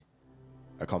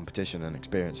a competition and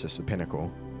experience just the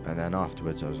pinnacle. And then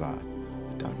afterwards I was like,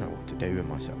 I don't know what to do with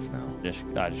myself now.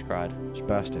 I just cried. Just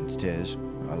burst into tears.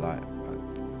 I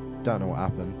don't know what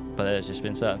happened. But there's just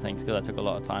been certain things, because I took a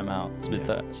lot of time out. There's been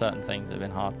Yeah. certain things that have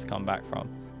been hard to come back from.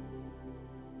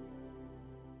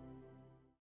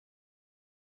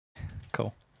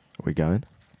 Cool. Are we going?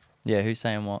 Yeah, who's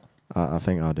saying what? I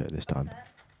think I'll do it this time.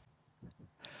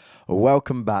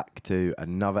 Welcome back to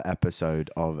another episode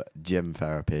of Gym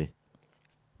Therapy.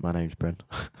 My name's Bryn.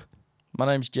 My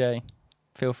name's Jay.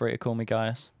 Feel free to call me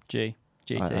Gaius. GT.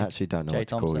 I actually don't know Jay what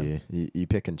to call Thompson. you. You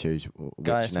pick and choose which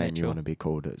Gaius name you Mitchell. want to be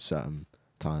called at certain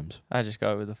times. I just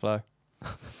go with the flow.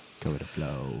 Go with the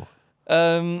flow.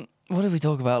 What did we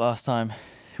talk about last time?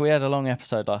 We had a long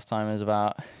episode last time. It was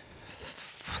about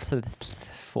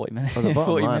 40 minutes. Well, the bottom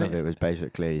 40 line minutes. of it was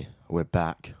basically, we're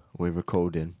back. We're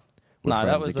recording. We're No, that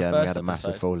friends was the again. We first had a massive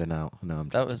episode. falling out. No,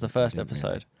 That was the first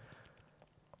episode.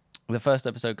 The first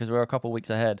episode, because we're a couple weeks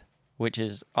ahead, which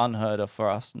is unheard of for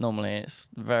us. Normally, it's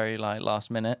very last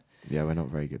minute. Yeah, we're not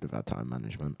very good with our time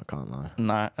management. I can't lie.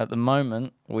 No, at the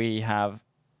moment, we have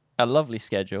a lovely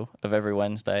schedule of every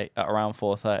Wednesday at around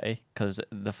 4:30, because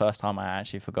the first time I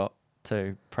actually forgot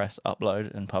to press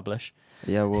upload and publish.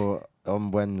 Yeah, well,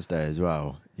 on Wednesday as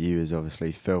well, you was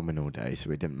obviously filming all day, so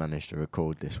we didn't manage to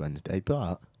record this Wednesday,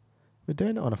 but we're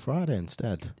doing it on a Friday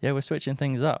instead. Yeah, we're switching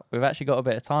things up. We've actually got a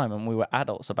bit of time, and we were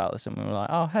adults about this, and we were like,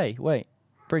 oh, hey, wait,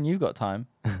 Bryn, you've got time.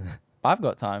 I've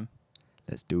got time.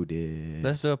 Let's do this.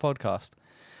 Let's do a podcast.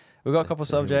 We've got a couple of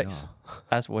So here we subjects.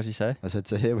 are. What did you say? I said,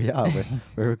 so here we are.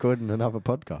 We're recording another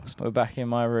podcast. We're back in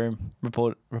my room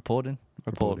reporting.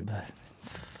 Reporting.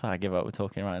 I give up. We're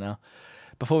talking right now.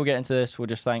 Before we get into this, we'll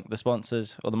just thank the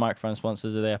sponsors, or the microphone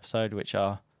sponsors of the episode, which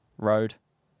are Rode.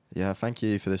 Yeah, thank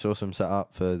you for this awesome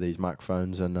setup for these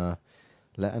microphones and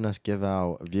letting us give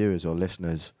our viewers or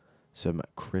listeners some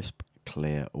crisp,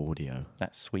 clear audio.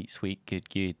 That's sweet,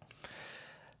 good.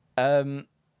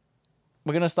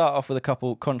 We're going to start off with a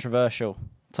couple controversial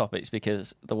topics,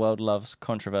 because the world loves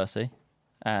controversy,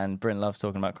 and Bryn loves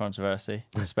talking about controversy,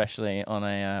 especially on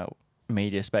a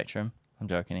media spectrum. I'm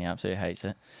joking, he absolutely hates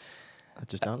it. I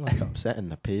just don't like upsetting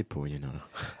the people, you know.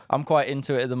 I'm quite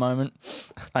into it at the moment.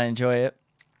 I enjoy it.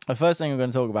 The first thing we're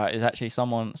going to talk about is actually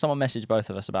someone messaged both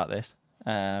of us about this,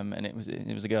 and it was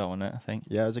a girl, wasn't it, I think?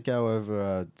 Yeah, it was a girl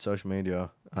over social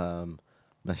media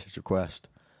message request,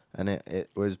 and it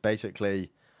was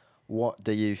basically, what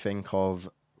do you think of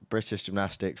British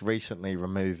Gymnastics recently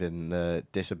removing the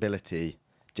disability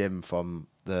gym from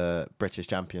the British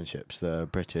Championships, the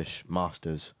British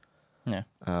Masters? Yeah.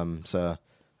 So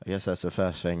I guess that's the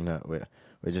first thing that we're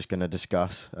just going to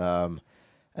discuss.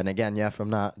 And again, yeah, from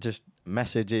that, just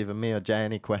message either me or Jay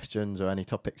any questions or any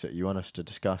topics that you want us to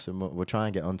discuss, and we'll try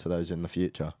and get onto those in the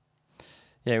future.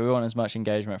 Yeah, we want as much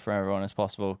engagement from everyone as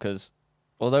possible, because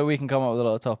although we can come up with a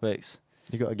lot of topics...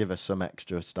 You got to give us some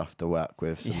extra stuff to work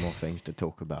with, some more things to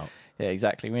talk about. Yeah,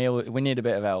 exactly. We need a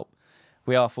bit of help.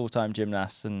 We are full-time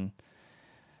gymnasts and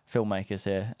filmmakers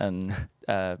here, and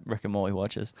Rick and Morty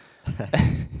watchers.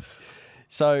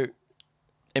 So,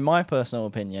 in my personal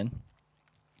opinion,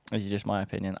 this is just my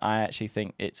opinion, I actually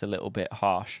think it's a little bit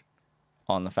harsh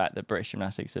on the fact that British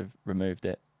Gymnastics have removed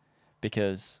it,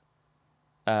 because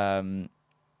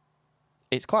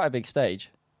it's quite a big stage,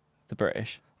 the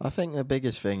British. I think the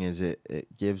biggest thing is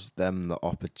it gives them the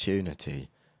opportunity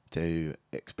to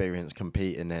experience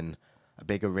competing in a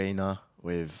big arena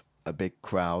with a big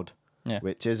crowd,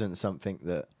 which isn't something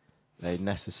that they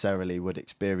necessarily would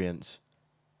experience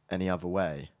any other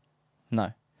way.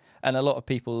 No. And a lot of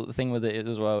people, the thing with it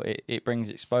as well, it brings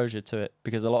exposure to it,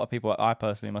 because a lot of people, I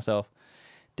personally myself,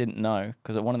 didn't know,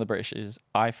 because at one of the Britishes,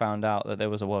 I found out that there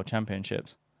was a World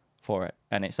Championships for it.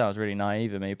 And it sounds really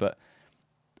naive of me, but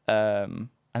I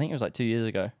think it was like 2 years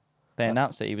ago. They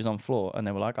announced it, he was on floor, and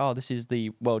they were like, oh, this is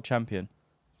the world champion.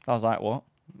 I was like, what?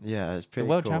 Yeah, it's pretty The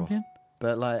world cool. champion?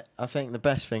 But like, I think the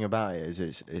best thing about it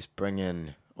is it's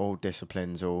bringing all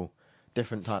disciplines, all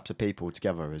different types of people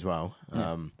together as well.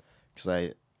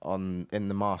 Because in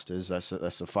the Masters, that's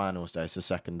the finals day. It's the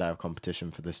second day of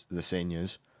competition for the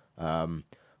seniors.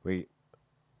 We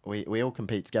all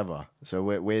compete together, so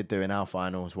we're doing our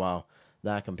finals while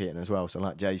they're competing as well. So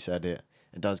like Jay said, it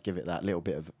does give it that little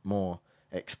bit of more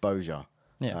exposure,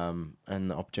 and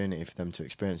the opportunity for them to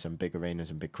experience some big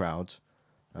arenas and big crowds.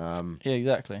 Yeah,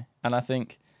 exactly. And I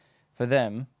think for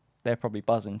them, they're probably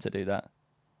buzzing to do that.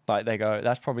 Like they go,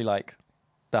 that's probably like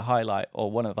the highlight or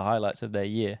one of the highlights of their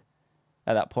year.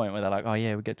 At that point where they're like, oh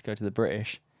yeah, we get to go to the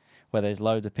British, where there's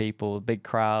loads of people, big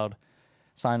crowd,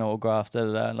 sign autographs,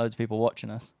 and loads of people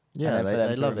watching us. Yeah, then for them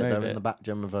they to love it. remove They're in it. the back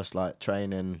gym with us, like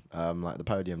training, like the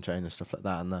podium training and stuff like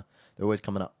that, and they're always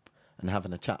coming up and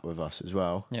having a chat with us as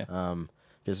well. Yeah.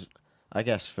 Because I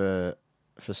guess for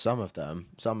some of them,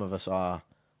 some of us are,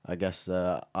 I guess,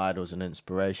 idols and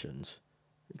inspirations.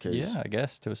 Because Yeah, I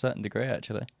guess to a certain degree,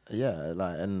 actually. yeah,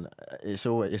 like, and it's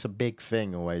a big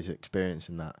thing always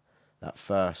experiencing that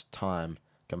first time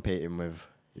competing with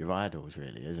your idols,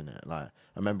 really, isn't it? Like, I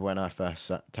remember when I first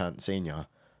turned senior,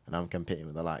 and I'm competing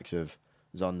with the likes of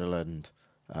Zonderland,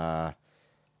 uh,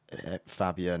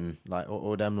 Fabian, like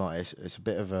all them. Like, it's a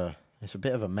bit of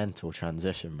a mental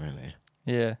transition, really.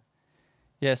 Yeah.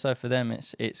 Yeah, so for them,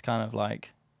 it's kind of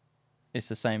like it's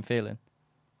the same feeling.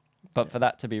 But for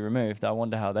that to be removed, I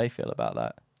wonder how they feel about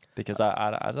that. Because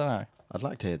I don't know. I'd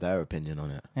like to hear their opinion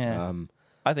on it. Yeah.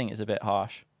 I think it's a bit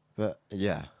harsh. But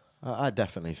yeah, I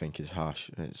definitely think it's harsh.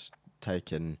 It's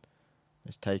taken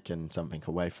something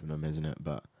away from them, isn't it?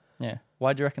 But Yeah.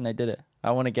 Why do you reckon they did it? I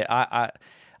want to get I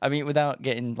mean, without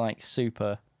getting like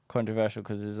super controversial,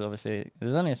 because there's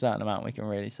only a certain amount we can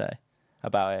really say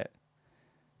about it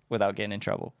without getting in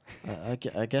trouble. I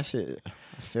guess I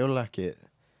feel like it's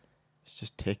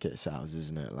just ticket sales,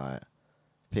 isn't it? Like,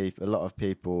 a lot of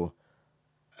people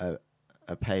are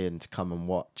paying to come and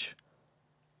watch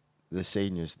the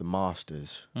seniors, the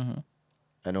masters,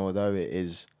 and although it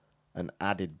is an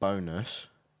added bonus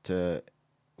to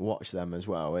watch them as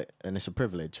well, and it's a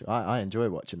privilege. I enjoy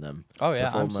watching them. Oh yeah,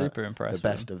 I'm perform super at impressed. the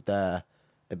best of their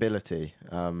ability.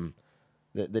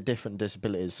 The different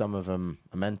disabilities, some of them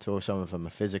are mental, some of them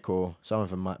are physical, some of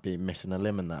them might be missing a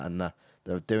limb and that, and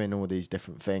they're doing all these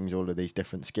different things, all of these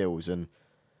different skills, and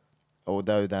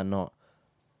although they're not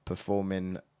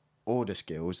performing all the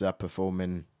skills, they're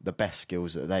performing the best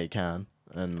skills that they can,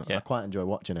 and Yeah. I quite enjoy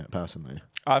watching it personally.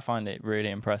 I find it really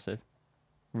impressive.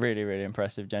 Really, really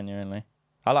impressive, genuinely.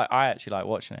 I actually like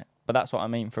watching it. But that's what I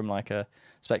mean from like a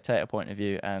spectator point of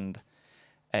view and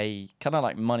a kind of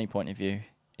like money point of view.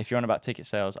 If you're on about ticket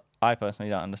sales, I personally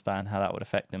don't understand how that would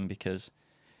affect them, because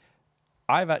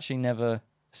I've actually never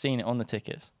seen it on the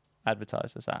tickets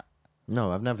advertised as that.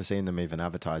 No, I've never seen them even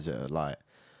advertise it, like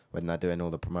when they're doing all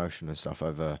the promotion and stuff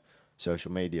over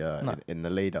social media No. in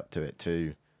the lead up to it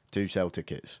to sell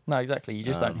tickets. No, exactly. You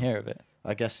just don't hear of it.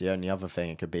 I guess the only other thing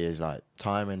it could be is like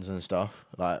timings and stuff.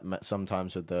 Like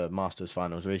sometimes with the Masters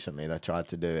finals recently, they tried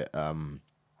to do it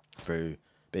through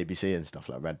BBC and stuff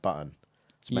like Red Button.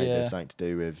 So maybe it's something to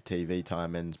do with TV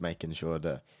timings, making sure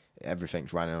that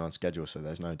everything's running on schedule, so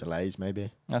there's no delays.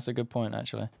 Maybe. That's a good point,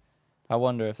 actually. I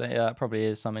wonder if that probably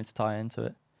is something to tie into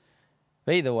it.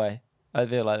 But either way, I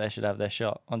feel like they should have their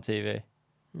shot on TV.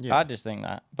 Yeah. I just think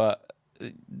that, but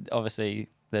obviously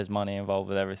there's money involved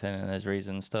with everything, and there's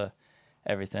reasons to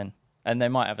everything, and they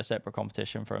might have a separate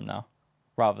competition for them now,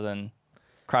 rather than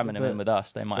cramming them in with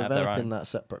us. They might have their Developing own. that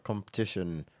separate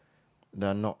competition,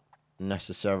 they're not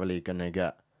necessarily going to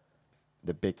get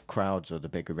the big crowds or the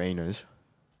big arenas.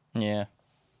 Yeah,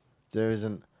 There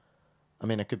isn't. I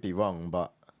mean, I could be wrong,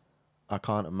 but I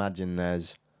can't imagine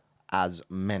there's as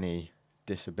many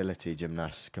disability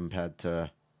gymnasts compared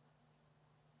to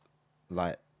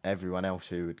like everyone else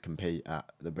who would compete at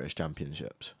the British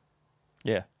Championships.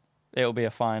 yeah, it'll be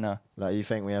a finer. Like, you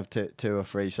think we have two or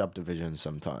three subdivisions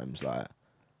sometimes, like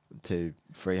 2,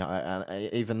 3,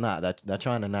 and even that they're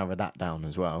trying to narrow that down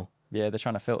as well. Yeah, they're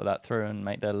trying to filter that through and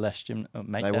make their less They want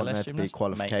there to be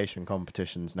qualification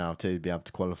competitions now to be able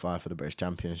to qualify for the British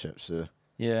Championships. So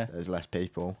Yeah, there's less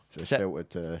people, so it's So- filtered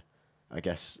to, I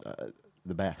guess,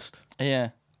 the best. yeah.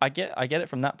 I get it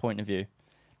from that point of view,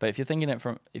 but if you're thinking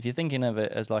of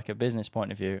it as like a business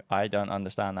point of view, I don't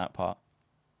understand that part.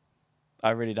 I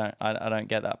really don't. I don't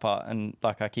get that part. And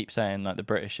like I keep saying, like the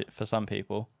British, for some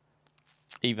people,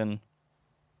 even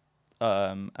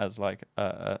as like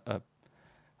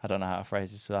I don't know how to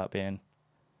phrase this without being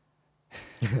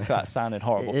that sounded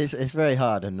horrible. It's very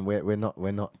hard, and we're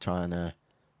not trying to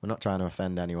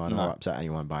offend anyone No. or upset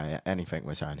anyone by anything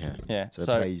we're saying here. Yeah. So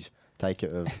please take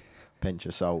it with a pinch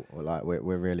of salt. Or like we're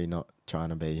really not trying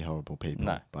to be horrible people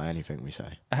No. by anything we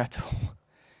say. At all.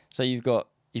 So you've got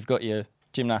your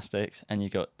gymnastics and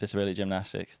you've got disability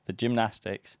gymnastics. The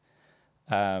gymnastics,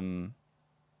 I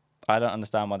don't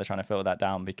understand why they're trying to filter that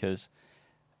down, because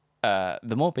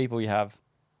the more people you have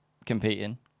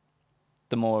competing,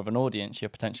 the more of an audience you're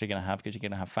potentially going to have, because you're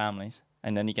going to have families,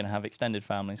 and then you're going to have extended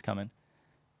families coming.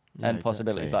 And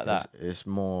possibilities like that. It's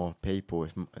more people,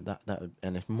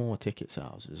 and it's more ticket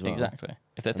sales as well. Exactly.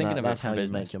 If they're And thinking of it that's from how you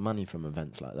business. make your money from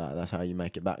events like that. That's how you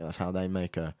make it back. That's how they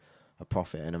make a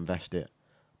profit and invest it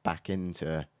back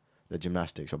into the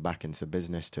gymnastics or back into the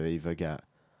business to either get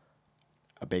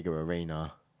a bigger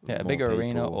arena. Yeah, a more bigger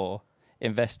arena, people. or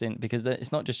invest in, because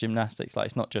it's not just gymnastics. Like,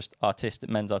 it's not just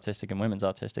men's artistic and women's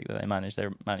artistic that they manage.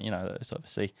 It's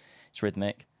obviously it's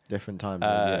rhythmic, Different times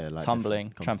of the year, like tumbling,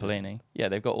 different competitions. trampolining. Yeah,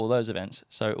 they've got all those events.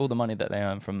 So all the money that they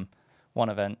earn from one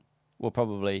event will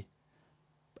probably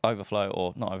overflow,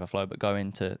 or not overflow, but go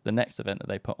into the next event that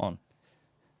they put on.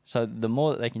 So the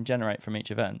more that they can generate from each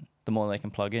event, the more they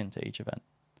can plug into each event.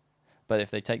 But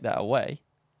if they take that away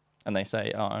and they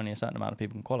say, oh, only a certain amount of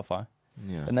people can qualify,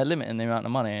 Yeah. then they're limiting the amount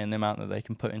of money and the amount that they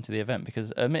can put into the event.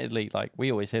 Because admittedly, like,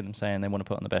 we always hear them saying they want to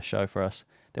put on the best show for us.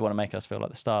 They want to make us feel like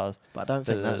the stars. But I don't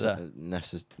think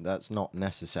Da-da-da-da. that's not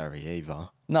necessary either.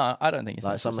 No, I don't think it's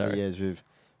Like necessary. some of the years we've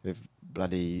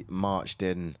bloody marched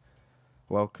in,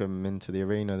 welcome into the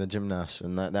arena, the gymnasts,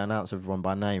 and they announce everyone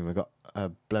by name. We've got a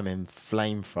blooming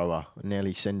flamethrower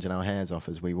nearly singeing our hairs off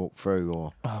as we walk through,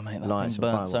 or Oh, mate, that lights thing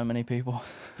and burnt so fireworks. many people.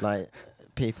 Like,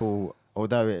 people,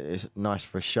 although it is nice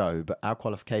for a show, but our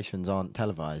qualifications aren't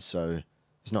televised, so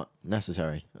it's not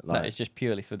necessary. No, Like, it's just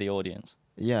purely for the audience.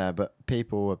 yeah, but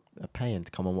people are paying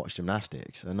to come and watch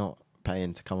gymnastics. They're not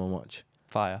paying to come and watch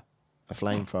Fire. a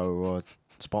flamethrower or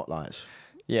spotlights.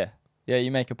 Yeah. Yeah, you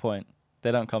make a point.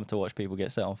 They don't come to watch people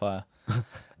get set on fire.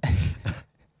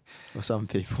 Well, some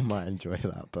people might enjoy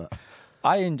that, but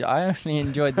I only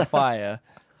enjoyed the fire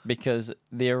because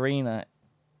the arena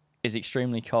is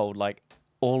extremely cold, like,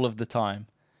 all of the time.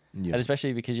 yeah. And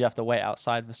especially because you have to wait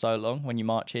outside for so long. When you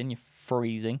march in, you're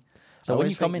freezing. So I when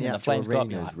always you come think in and the actual flames go up,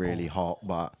 arena you're is like, really "Oh, hot,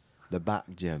 but the back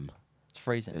gym it's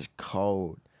freezing." is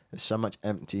cold. There's so much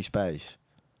empty space.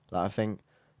 Like, I think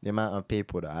the amount of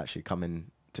people that actually come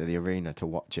in to the arena to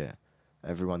watch it,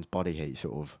 everyone's body heat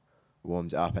sort of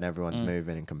warms it up, and everyone's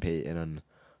moving and competing and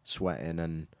sweating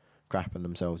and crapping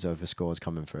themselves over scores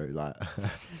coming through. Like,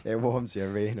 it warms the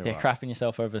arena Yeah, up. crapping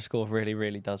yourself over a score really,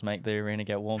 really does make the arena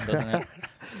get warm, doesn't it?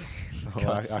 Oh,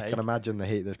 God's I sake. can imagine the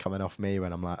heat that's coming off me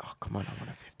when I'm like, oh, come on, I want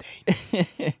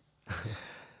a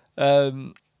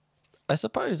 15. I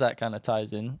suppose that kind of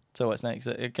ties in to what's next.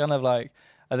 It kind of like,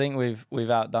 I think we've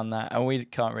outdone that, and we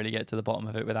can't really get to the bottom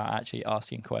of it without actually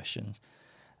asking questions.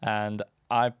 And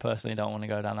I personally don't want to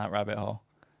go down that rabbit hole.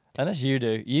 Unless you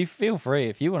do. You feel free.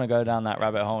 If you want to go down that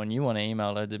rabbit hole and you want to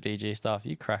email loads of BG stuff,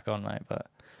 you crack on, mate. But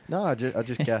No, I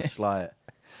just guess, like,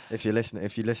 if you listen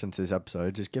to this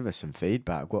episode, just give us some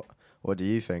feedback. What do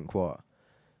you think? What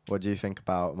do you think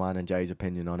about mine and Jay's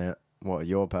opinion on it? What are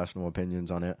your personal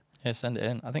opinions on it? yeah, send it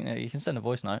in. I think that you can send a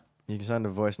voice note. You can send a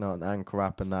voice note on Anchor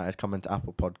app, and that is coming to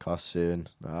Apple Podcasts soon.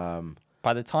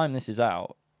 By the time this is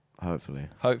out, Hopefully.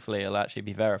 hopefully it'll actually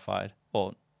be verified,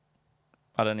 or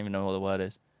I don't even know what the word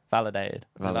is. Validated.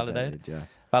 Is it validated? Yeah.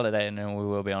 Validated, and we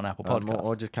will be on Apple Podcasts.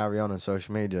 Or just carry on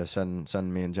social media. Send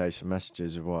me and Jay some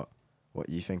messages of what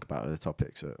you think about the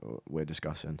topics that we're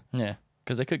discussing. Yeah,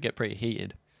 because they could get pretty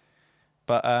heated.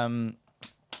 But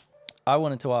I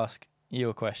wanted to ask you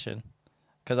a question,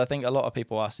 because I think a lot of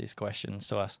people ask these questions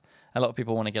to us. A lot of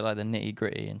people want to get like the nitty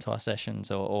gritty into our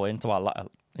sessions, or into our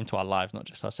lives, not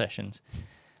just our sessions.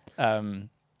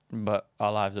 But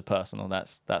our lives are personal.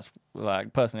 That's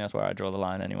like, personally, that's where I draw the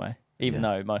line anyway. Even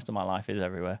though most of my life is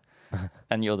everywhere,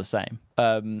 and you're the same.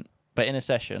 But in a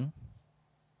session,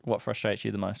 what frustrates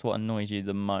you the most? What annoys you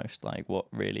the most? Like, what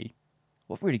really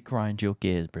grinds your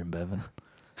gears, Bryn Bevan?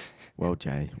 Well,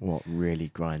 Jay, what really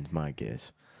grinds my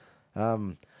gears?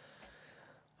 I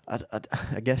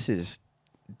guess it's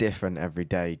different every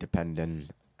day depending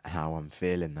how I'm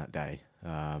feeling that day.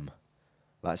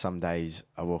 Like, some days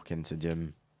I walk into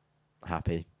gym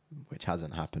happy, which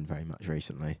hasn't happened very much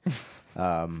recently.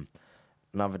 And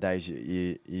other days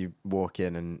you walk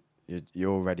in and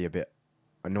you're already a bit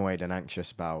annoyed and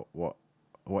anxious about what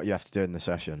you have to do in the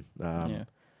session.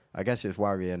 I guess it's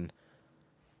worrying,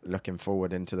 looking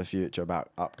forward into the future about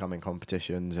upcoming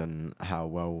competitions and how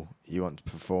well you want to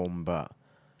perform, but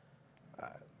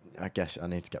I guess I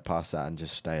need to get past that and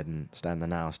just stay in the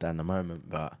now, stay in the moment.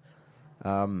 But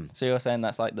So you're saying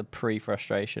that's like the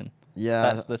pre-frustration. yeah,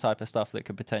 That's the type of stuff that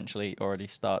could potentially already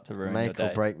start to ruin your make day.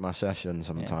 or break my session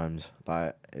sometimes.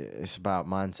 Like, it's about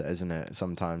mindset, isn't it?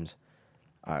 Sometimes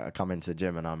I come into the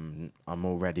gym and I'm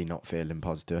already not feeling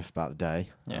positive about the day.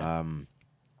 Yeah.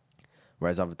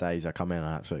 Whereas other days I come in and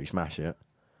I absolutely smash it.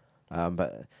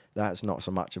 But that's not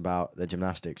so much about the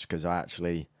gymnastics, because I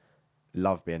actually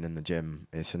love being in the gym.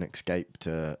 It's an escape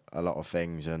to a lot of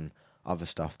things and other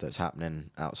stuff that's happening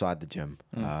outside the gym.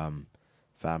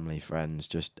 Family, friends,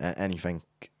 just anything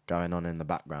going on in the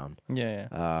background. Yeah.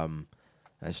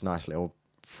 It's a nice little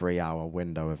 3-hour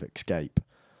window of escape.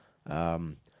 I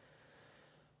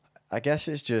guess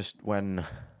it's just when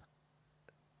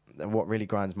what really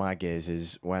grinds my gears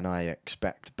is when I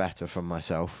expect better from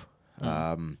myself.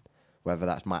 Whether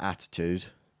that's my attitude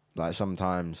Like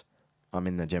sometimes I'm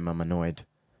in the gym, I'm annoyed,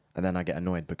 and then I get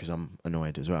annoyed because I'm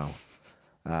annoyed as well.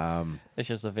 It's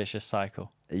just a vicious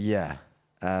cycle. Yeah,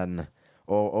 and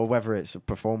or whether it's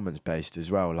performance based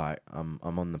as well. Like I'm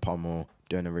on the pommel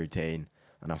doing a routine,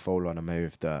 and I fall on a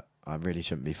move that I really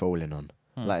shouldn't be falling on.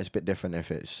 Like it's a bit different if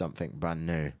it's something brand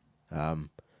new.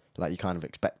 Like you kind of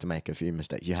expect to make a few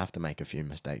mistakes. You have to make a few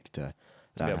mistakes to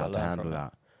be learn able how to to learn handle from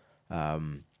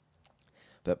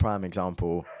that. But prime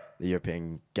example, the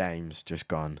European Games just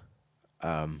gone.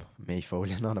 Me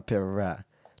falling on a pirouette.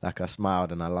 Like I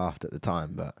smiled and I laughed at the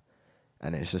time,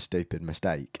 and it's a stupid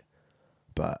mistake.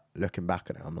 But looking back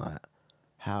at it, I'm like,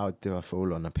 how do I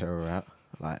fall on a pirouette?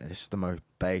 Like it's the most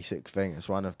basic thing. It's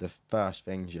one of the first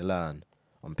things you learn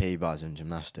on P-bars and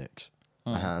gymnastics.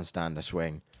 A handstand, a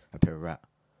swing, a pirouette.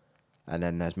 And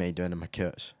then there's me doing a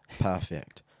Makuts.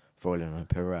 Perfect. Falling on a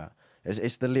pirouette.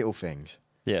 It's the little things.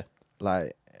 Yeah.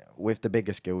 Like, with the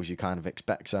bigger skills, you kind of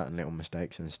expect certain little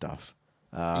mistakes and stuff.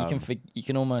 You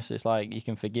can almost, it's like you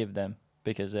can forgive them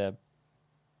because they're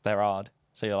hard.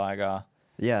 So you're like,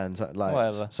 Yeah, and so, like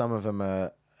whatever. some of them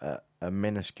are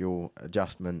minuscule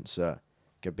adjustments that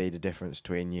could be the difference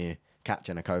between you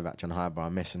catching a Kovac on high bar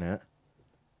and missing it.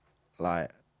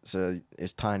 Like, so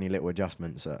it's tiny little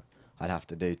adjustments that I'd have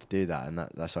to do that, and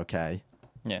that's okay.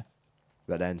 Yeah.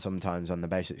 But then sometimes on the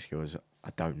basic skills, I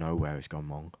don't know where it's gone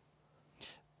wrong.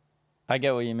 I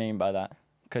get what you mean by that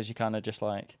because you kind of just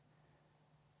like,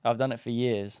 I've done it for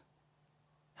years.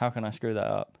 How can I screw that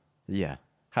up? Yeah.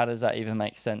 How does that even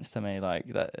make sense to me?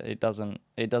 Like that, it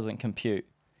doesn't compute.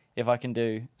 If I can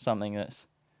do something that's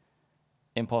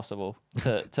impossible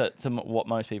to what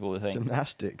most people would think.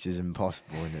 Gymnastics is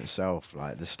impossible in itself.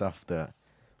 Like the stuff that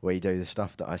the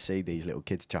stuff that I see these little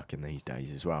kids chucking these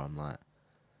days as well. I'm like,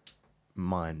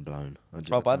 mind blown.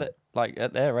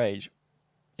 At their age,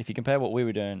 if you compare what we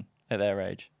were doing at their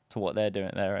age to what they're doing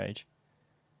at their age,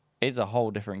 it's a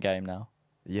whole different game now.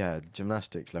 Yeah,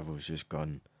 gymnastics level's just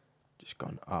gone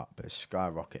up. It's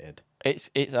skyrocketed. It's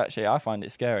actually, I find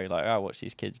it scary. Like I watch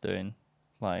these kids doing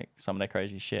like some of their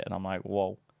crazy shit, and I'm like,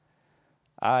 whoa,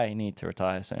 I need to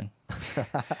retire soon.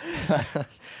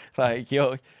 Like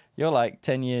you're like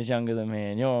 10 years younger than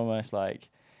me, and you're almost like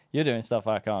you're doing stuff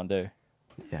I can't do.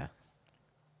 Yeah.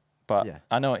 But Yeah.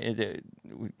 I know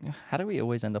how do we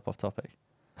always end up off topic?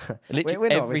 Literally we're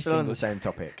not. every We're still on single the same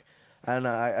topic, and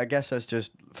I guess that's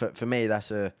just for me.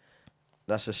 That's a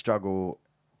struggle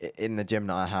in the gym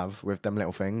that I have with them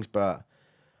little things. But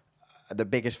the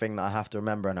biggest thing that I have to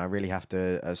remember, and I really have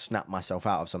to snap myself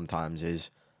out of sometimes, is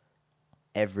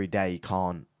every day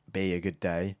can't be a good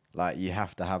day. Like you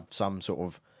have to have some sort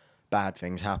of bad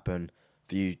things happen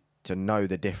for you to know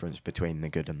the difference between the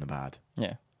good and the bad.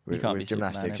 Yeah. With, you can't with be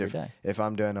Superman gymnastics, every day. if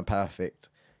I'm doing a perfect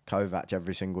Kovac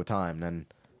every single time, then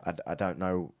I don't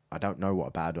know what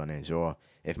a bad one is, or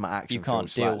if my action You can't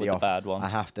feels deal slightly with off, the bad one. I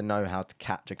have to know how to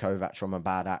catch a Kovac from a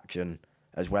bad action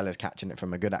as well as catching it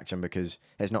from a good action, because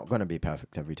it's not going to be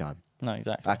perfect every time. No,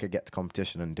 exactly. I could get to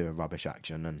competition and do a rubbish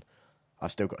action, and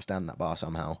I've still got to stand that bar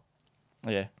somehow.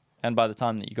 Yeah. And by the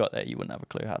time that you got there, you wouldn't have a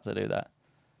clue how to do that.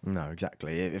 No,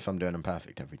 exactly. If I'm doing them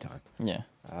perfect every time. Yeah.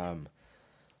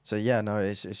 So yeah, no,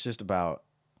 it's just about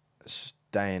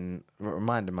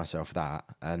reminding myself that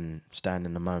and staying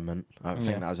in the moment. I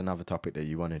think that was another topic that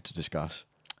you wanted to discuss.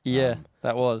 Yeah,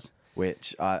 that was.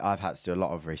 Which I've had to do a lot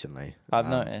of recently. I've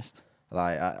noticed.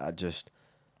 Like I just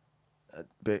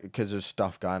because of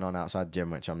stuff going on outside the gym,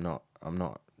 which I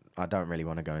don't really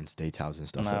want to go into details and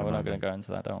stuff. No, we're not going to go into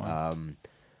that, don't we?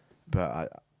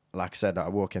 But like I said, I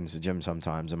walk into the gym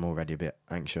sometimes, I'm already a bit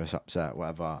anxious, upset,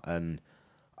 whatever, and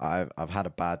I've had a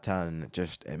bad turn.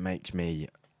 It makes me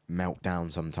melt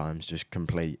down sometimes, just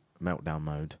complete meltdown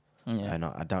mode. Yeah. And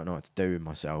I don't know what to do with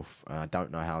myself. I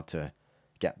don't know how to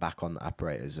get back on the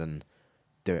apparatus and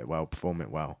do it well, perform it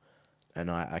well. And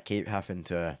I keep having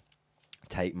to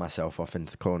take myself off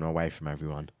into the corner away from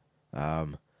everyone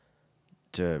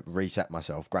to reset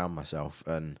myself, ground myself.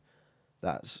 And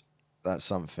that's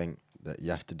something that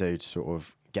you have to do to sort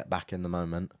of get back in the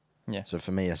moment. Yeah. So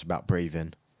for me, it's about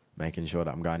breathing, making sure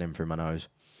that I'm going in through my nose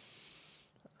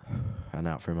and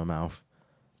out through my mouth.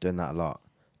 Doing that a lot.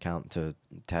 Count to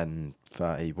 10,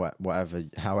 30, whatever,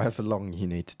 however long you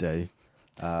need to do.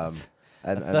 And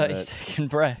 30-second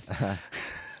breath.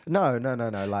 No.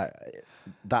 Like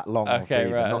that long. Okay,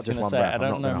 breathing, right. not just one breath. I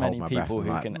don't know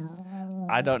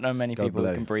many people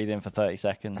who can breathe in for 30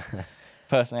 seconds.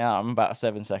 Personally, I'm about a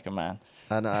 7-second man.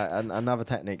 And another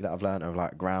technique that I've learned of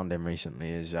like grounding recently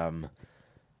is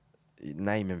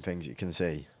naming things you can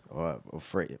see, or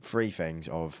three things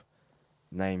of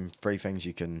name 3 things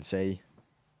you can see,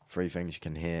 3 things you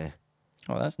can hear,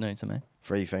 Oh, that's new to me.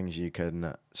 3 things you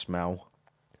can smell,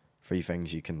 3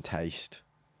 things you can taste,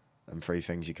 and 3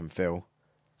 things you can feel.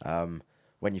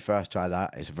 When you first try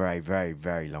that, it's a very, very,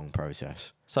 very long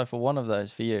process. So for one of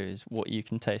those, for you, is what you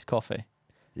can taste coffee,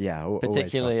 Yeah,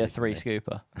 particularly a always coffee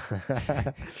 3-scooper.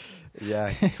 for me.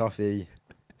 Yeah, coffee,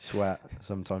 sweat,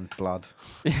 sometimes blood.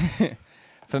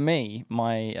 For me,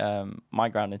 my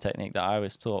grounding technique that I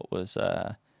was taught was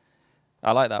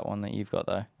I like that one that you've got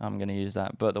though. I'm going to use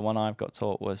that, but the one I've got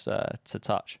taught was to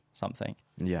touch something.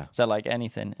 Yeah, So like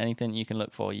anything you can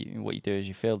look for, what you do is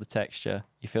you feel the texture,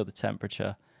 you feel the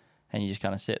temperature, and you just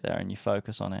kind of sit there and you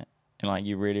focus on it, and like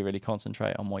you really, really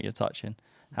concentrate on what you're touching,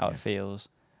 how it feels,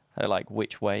 like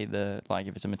which way like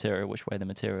if it's a material, which way the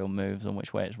material moves and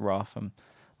which way it's rough, and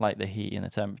like the heat and the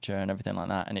temperature and everything like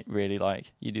that. And it really,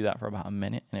 like, you do that for about a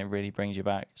minute and it really brings you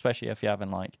back, especially if you're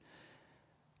having like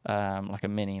a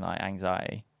mini like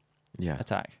anxiety yeah,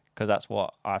 attack, because that's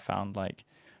what I found. Like,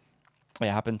 it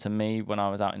happened to me when I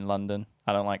was out in London.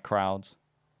 I don't like crowds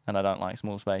and I don't like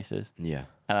small spaces yeah,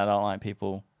 and I don't like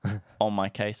people on my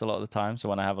case a lot of the time. So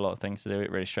when I have a lot of things to do,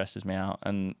 it really stresses me out.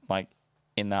 And like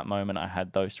in that moment, I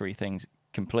had those 3 things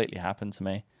completely happen to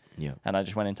me, yeah, and I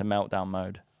just went into meltdown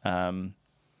mode.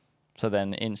 So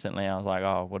then instantly I was like,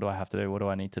 oh, what do I have to do? What do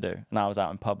I need to do? And I was out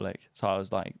in public, so I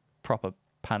was like proper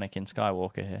panicking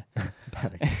Skywalker here.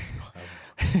 panic.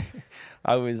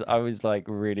 I was like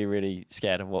really, really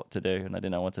scared of what to do, and I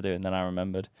didn't know what to do. And then I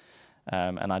remembered,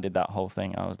 and I did that whole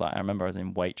thing. I remember I was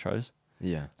in Waitrose,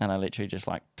 Yeah, and I literally just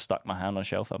like stuck my hand on a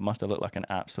shelf. I must have looked like an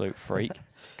absolute freak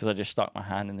because I just stuck my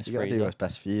hand in this you gotta do freezer. what's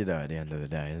best for you though. At the end of the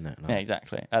day, isn't it? Yeah,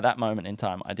 exactly. At that moment in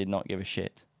time, I did not give a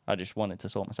shit. I just wanted to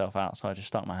sort myself out, so I just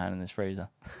stuck my hand in this freezer,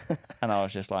 and I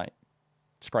was just like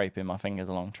scraping my fingers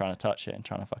along, trying to touch it and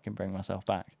trying to fucking bring myself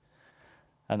back.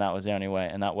 And that was the only way,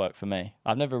 and that worked for me.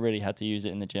 I've never really had to use it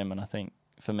in the gym, and I think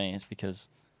for me it's because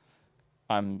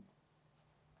I'm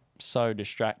so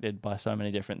distracted by so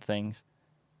many different things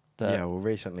that Yeah, well,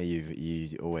 recently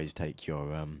you always take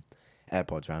your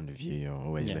AirPods around with you. You're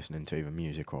always listening to either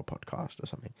music or a podcast or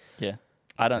something. yeah,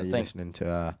 I Are don't you think, listening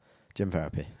to gym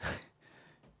therapy?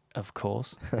 of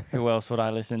course, who else would I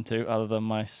listen to other than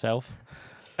myself?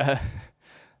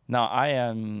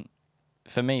 No,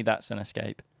 for me that's an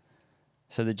escape.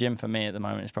 So the gym for me at the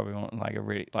moment is probably like a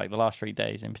really, like the last 3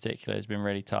 days in particular has been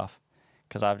really tough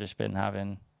because I've just been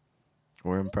having.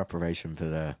 We're in preparation for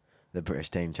the British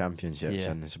Team Championships,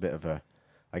 and it's a bit of a,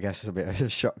 I guess it's a bit of a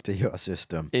shock to your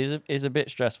system. Is a bit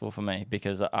stressful for me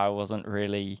because I wasn't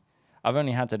really. I've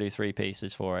only had to do 3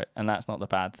 pieces for it, and that's not the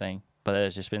bad thing. But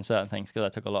there's just been certain things because I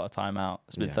took a lot of time out.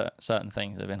 There's been certain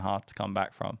things that have been hard to come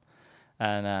back from,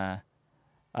 and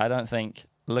I don't think,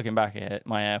 looking back at it,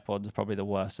 my AirPods are probably the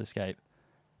worst escape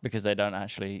because they don't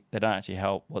actually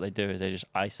help. What they do is they just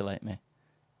isolate me,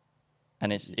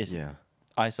 and it's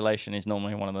isolation is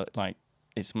normally one of the, like,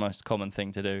 it's the most common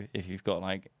thing to do if you've got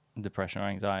like depression or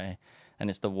anxiety, and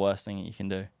it's the worst thing that you can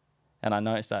do. And I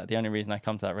noticed that the only reason I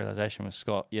come to that realization was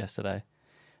Scott yesterday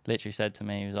literally said to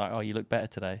me, he was like, oh, you look better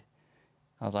today.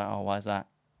 I was like, oh, why is that?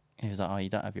 He was like, oh, you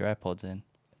don't have your AirPods in,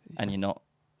 and you're not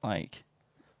like,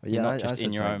 you're not just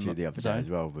in your own to you the other zone. day as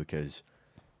well, because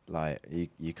like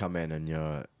you come in and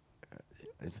you're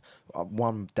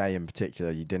one day in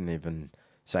particular you didn't even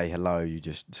say hello, you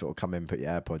just sort of come in, put your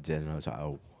AirPods in, and I was like,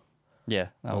 oh Yeah,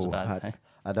 that was a bad day.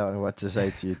 I don't know what to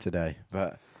say to you today,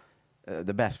 but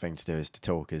the best thing to do is to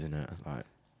talk, isn't it? Like,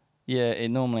 yeah,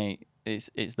 it normally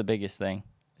it's the biggest thing.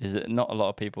 Is that not a lot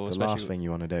of people, it's the last thing you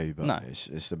want to do, but No.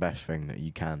 it's the best thing that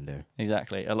you can do.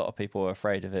 Exactly. A lot of people are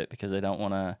afraid of it because they don't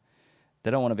want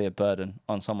to be a burden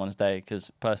on someone's day.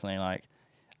 Because personally, like,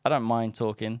 I don't mind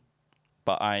talking,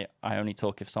 but I only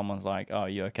talk if someone's like, oh, are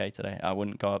you okay today? I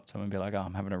wouldn't go up to them and be like, oh,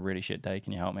 I'm having a really shit day,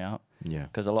 can you help me out? Yeah.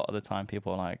 Because a lot of the time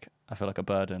people are like, I feel like a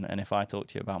burden, and if I talk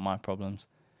to you about my problems,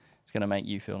 it's going to make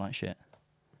you feel like shit,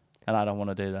 and I don't want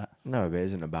to do that. No, but it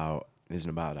isn't about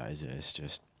that, is it? It's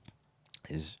just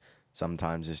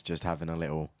sometimes it's just having a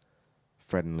little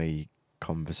friendly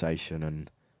conversation,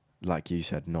 and like you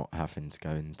said, not having to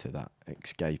go into that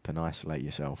escape and isolate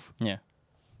yourself. Yeah.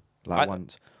 Like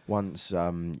once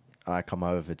I come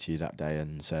over to you that day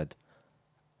and said,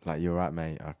 like, you're right,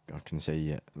 mate, I can see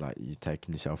you, like, you're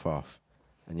taking yourself off,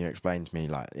 and you explained to me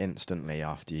like instantly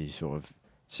after you sort of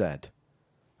said,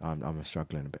 I'm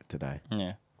struggling a bit today.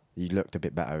 Yeah. You looked a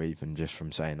bit better even just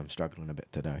from saying I'm struggling a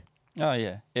bit today. Oh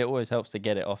yeah, it always helps to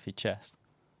get it off your chest.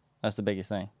 That's the biggest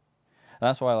thing. And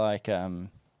that's why, like,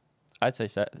 I'd say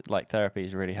like therapy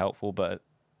is really helpful, but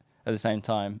at the same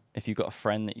time, if you've got a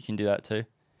friend that you can do that to,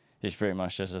 it's pretty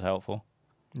much just as helpful.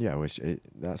 Yeah,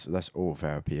 that's all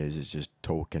therapy is just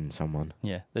talking to someone.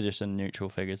 Yeah, they're just a neutral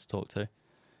figure to talk to.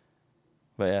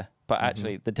 But yeah, but Mhm.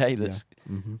 actually, the day that's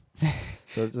Mm-hmm.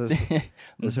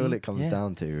 That's all it comes yeah.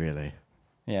 down to, really.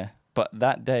 Yeah, but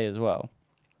that day as well,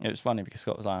 it was funny because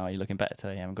Scott was like, "Oh, you're looking better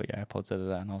today. You haven't got your AirPods." Da, da,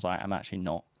 da. And I was like, "I'm actually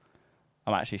not.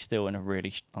 I'm actually still in a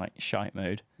really shite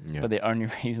mood. Yeah. But the only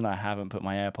reason I haven't put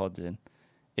my AirPods in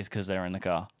is because they're in the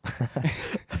car."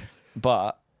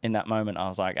 But in that moment, I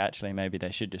was like, actually, maybe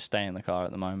they should just stay in the car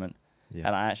at the moment. Yeah.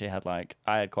 And I actually had I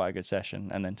had quite a good session.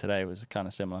 And then today was kind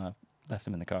of similar. I left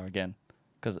them in the car again.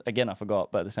 Because again, I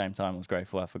forgot. But at the same time, I was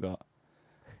grateful I forgot.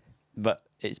 But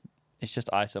it's just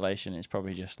isolation. It's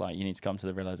probably just like you need to come to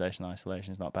the realization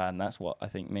isolation is not bad. And that's what I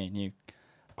think me and you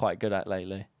are quite good at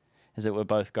lately. Is that we're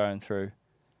both going through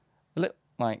a little,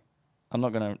 like, I'm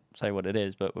not going to say what it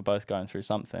is, but we're both going through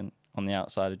something on the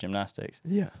outside of gymnastics.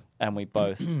 Yeah. And we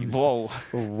both, whoa.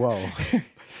 Oh, whoa.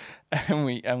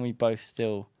 and we both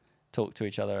still talk to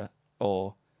each other,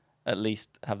 or at least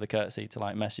have the courtesy to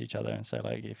like message each other and say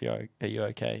like, are you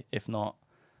okay? If not,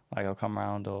 like, I'll come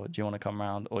round, or do you want to come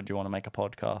round, or do you want to make a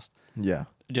podcast? Yeah.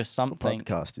 Just something.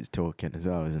 Podcast is talking as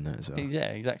well, isn't it? So. Yeah,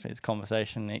 exactly. It's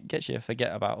conversation. It gets you to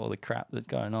forget about all the crap that's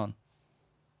going on.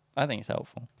 I think it's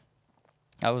helpful.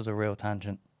 That was a real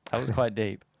tangent. That was quite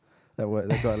deep. They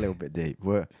got a little bit deep.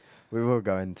 We will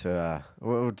go into.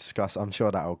 We'll discuss. I'm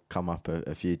sure that'll come up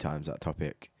a few times, that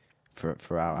topic,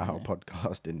 throughout our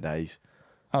podcasting days.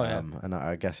 Oh yeah. And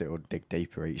I guess it will dig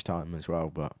deeper each time as well.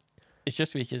 But it's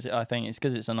just because I think it's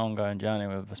because it's an ongoing journey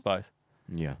with us both.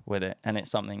 Yeah. With it, and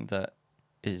it's something that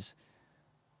is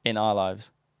in our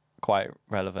lives quite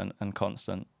relevant and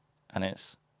constant. And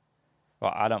it's,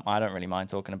 well, I don't really mind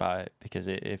talking about it because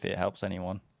if it helps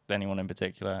anyone in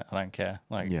particular, I don't care.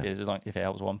 Like, Yeah. it's like if it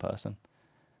helps one person,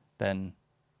 then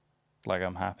like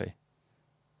I'm happy.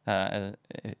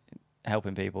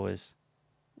 Helping people is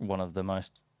one of the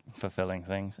most fulfilling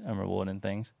things and rewarding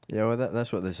things. Yeah, well,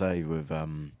 that's what they say with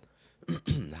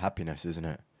happiness, isn't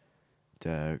it?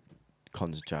 To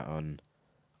concentrate on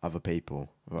other people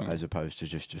as opposed to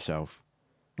just yourself,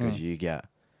 because you get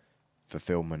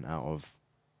fulfillment out of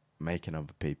making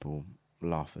other people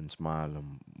laugh and smile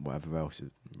and whatever else,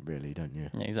 really, don't you?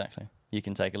 Yeah, exactly. You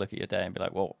can take a look at your day and be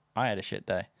like, well, I had a shit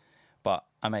day, but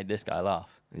I made this guy laugh.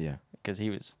 Yeah. Because he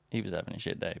was having a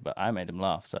shit day, but I made him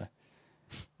laugh, so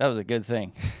that was a good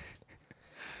thing.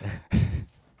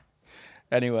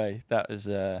 Anyway, that was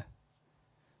I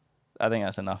think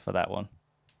that's enough for that one.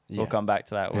 Yeah. We'll come back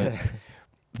to that with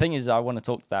the thing is I want to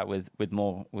talk to that with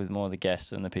more of the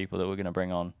guests and the people that we're going to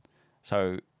bring on.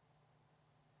 So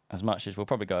as much as we'll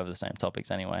probably go over the same topics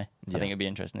anyway, I think it'd be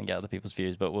interesting to get other people's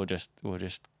views, but we'll just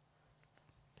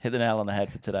hit the nail on the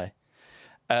head for today.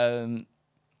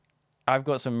 I've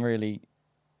got some really,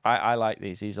 I like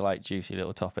these. These are like juicy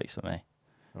little topics for me.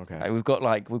 Okay. Like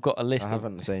we've got a list. I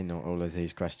haven't seen all of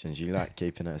these questions. You like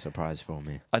keeping it a surprise for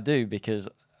me. I do, because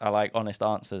I like honest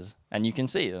answers, and you can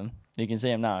see them. You can see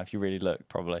them now if you really look,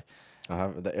 probably. I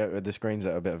have the screen's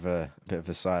at a bit of a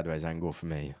sideways angle for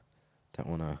me. Don't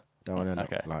want to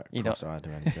Okay. like You don't- cross-eyed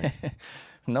or anything.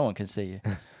 No one can see you.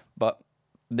 But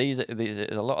these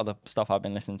a lot of the stuff I've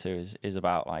been listening to is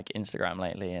about like Instagram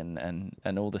lately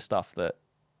and all the stuff that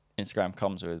Instagram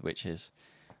comes with, which is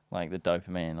like the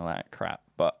dopamine and all that crap.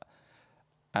 But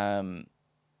what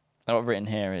I've written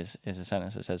here is a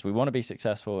sentence that says, "We want to be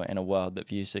successful in a world that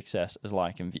views success as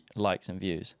likes and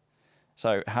views."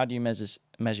 So how do you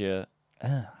measure?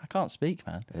 I can't speak,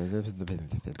 man.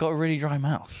 I've got a really dry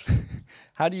mouth.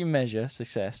 How do you measure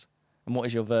success, and what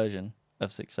is your version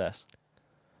of success?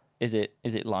 Is it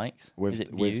likes? Is it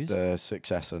views? With the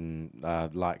success and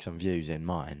likes and views in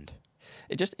mind?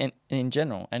 It just in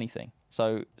general, anything.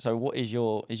 So what is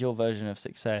your version of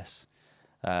success?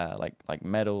 Like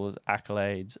medals,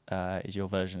 accolades. Is your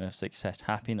version of success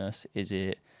happiness? Is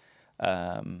it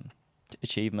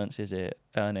achievements? Is it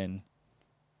earning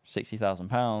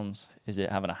 £60,000? Is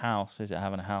it having a house? Is it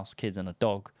having a house, kids, and a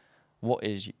dog? What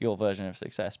is your version of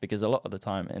success? Because a lot of the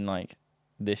time in like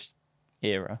this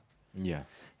era, Yeah.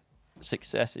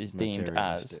 success is deemed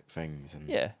as Materialistic things.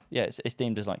 And it's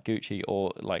deemed as like Gucci,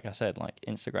 or like I said, like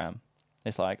Instagram.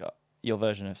 It's like your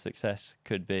version of success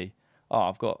could be, oh,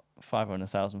 I've got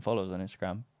 500,000 followers on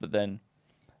Instagram, but then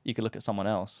you could look at someone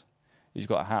else who's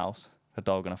got a house, a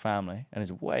dog, and a family, and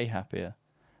is way happier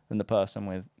than the person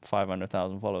with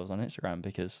 500,000 followers on Instagram,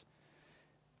 because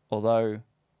although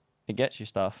it gets you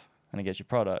stuff and it gets you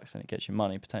products and it gets you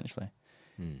money potentially,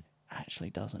 actually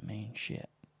doesn't mean shit.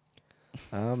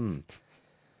 That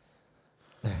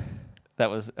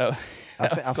was. I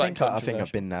think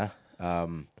I've been there,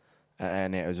 and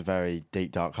it was a very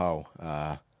deep dark hole.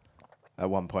 at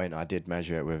one point I did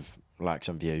measure it with likes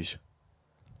and views.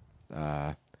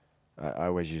 I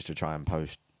always used to try and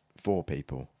post for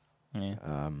people,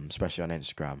 Yeah. especially on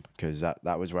Instagram, because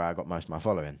that was where I got most of my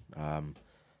following.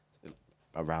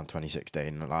 Around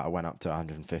 2016, like I went up to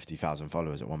 150,000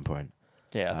 followers at one point.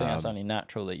 Yeah, I think that's only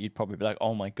natural that you'd probably be like,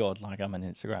 oh my God, like I'm an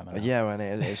Instagrammer now. Yeah, and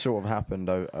it sort of happened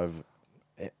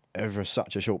over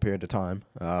such a short period of time.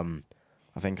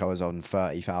 I think I was on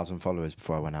 30,000 followers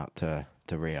before I went out to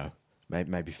Rio,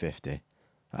 maybe 50.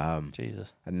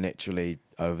 Jesus. And literally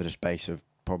over the space of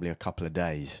probably a couple of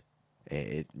days,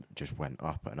 it just went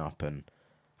up and up, and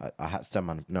I had to turn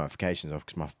my notifications off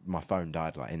because my phone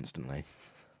died like instantly.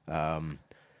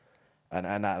 And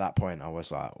at that point I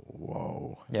was like,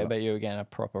 whoa. Yeah, I bet you were getting a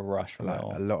proper rush from it Like,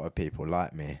 all. a lot of people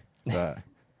like me, but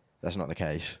that's not the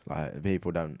case. Like,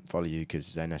 people don't follow you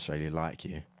because they necessarily like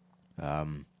you.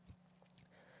 And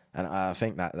I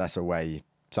think that's a way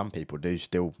some people do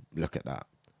still look at that.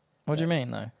 What do you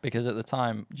mean, though? Because at the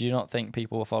time, do you not think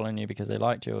people were following you because they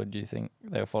liked you, or do you think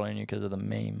they were following you because of the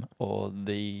meme or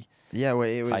the... Yeah,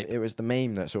 well, hype? it was the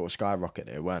meme that sort of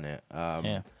skyrocketed, weren't it?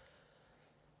 Yeah.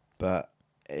 But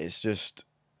it's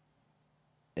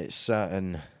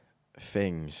certain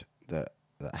things that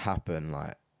happen,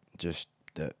 like, just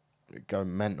that go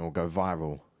mental, go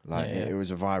viral. Like, Yeah. it was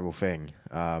a viral thing.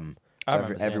 I So remember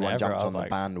seeing everyone it everywhere. jumped I on was the like-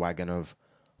 bandwagon of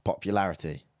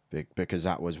popularity because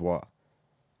that was what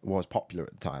was popular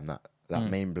at the time.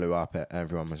 That meme blew up.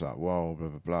 Everyone was like, whoa, blah,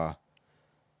 blah, blah.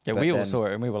 Yeah, But we all then- saw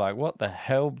it and we were like, what the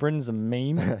hell? Bryn's a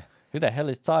meme? Who the hell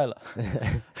is Tyler?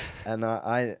 And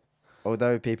I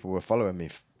although people were following me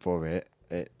for it,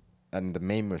 and the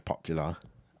meme was popular,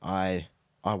 I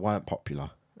weren't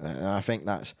popular. And I think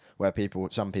that's where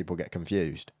some people get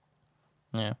confused.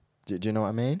 Yeah. Do you know what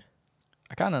I mean?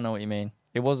 I kind of know what you mean.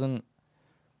 It wasn't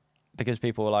because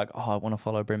people were like, oh, I want to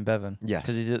follow Bryn Bevan. Yes.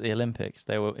 Because he's at the Olympics.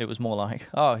 It was more like,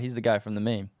 oh, he's the guy from the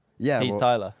meme. Yeah. He's well,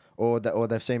 Tyler. or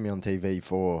they've seen me on TV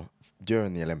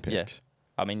during the Olympics. Yeah.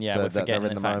 I mean, yeah, So we're they're forgetting in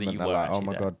the the fact that moment. you They're were like, oh actually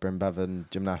my there. God, Bryn Bevan,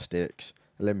 gymnastics,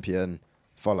 Olympian,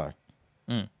 follow.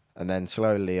 Mm. And then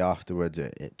slowly afterwards,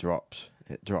 it drops.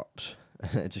 It drops.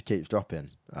 It just keeps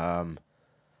dropping. And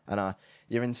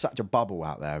you're in such a bubble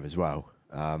out there as well.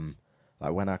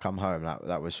 Like when I come home,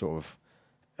 that was sort of,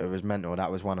 it was mental.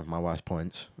 That was one of my worst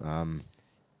points.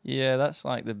 Yeah, that's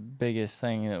like the biggest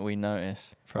thing that we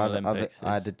notice from Olympics.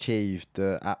 I'd achieved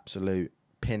the absolute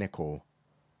pinnacle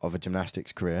of a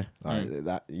gymnastics career. Like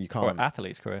that, you or can't.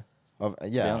 athlete's career.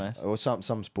 Yeah, honest. or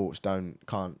some sports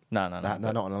can't. No.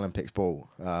 They're not an Olympic sport.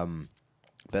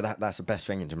 But that's the best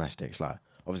thing in gymnastics. Like,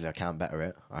 obviously, I can better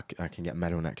it. I can get a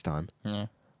medal next time. Yeah.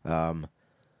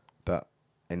 But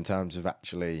in terms of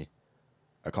actually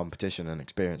a competition and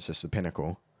experience, it's the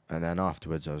pinnacle. And then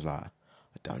afterwards, I was like,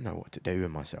 I don't know what to do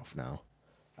with myself now.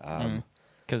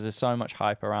 Because there's so much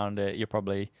hype around it. You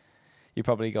probably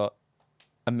got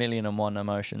 1,000,001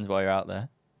 emotions while you're out there.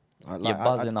 You're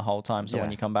buzzing the whole time. So when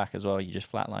yeah. you come back as well, you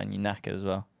just flatline, you knackered as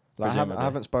well. Like, I presumably.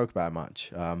 haven't spoke about it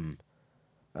much.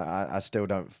 I still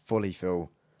don't fully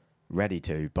feel ready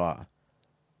to, but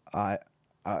I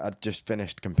just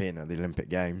finished competing at the Olympic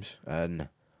Games, and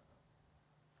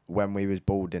when we was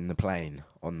boarding the plane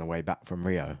on the way back from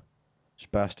Rio,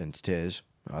 just burst into tears.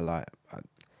 I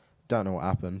don't know what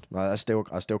happened. I still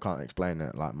can't explain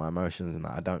it. Like my emotions and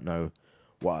that. I don't know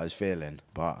what I was feeling,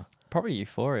 but Probably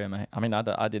euphoria, mate. I mean, I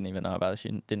didn't even know about this.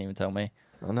 You didn't even tell me.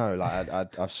 I know. Like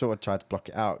I've sort of tried to block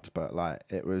it out, but like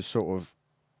it was sort of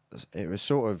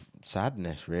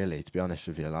sadness, really. To be honest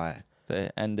with you, like That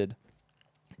it ended.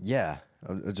 yeah,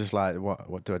 I was just like,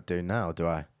 what do I do now? Do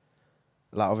I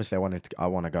like obviously I want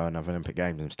to go another Olympic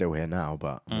Games. I'm still here now,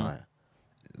 but I'm like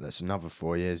that's another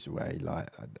 4 years away. Like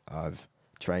I've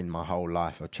trained my whole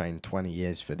life. I've trained 20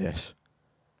 years for this.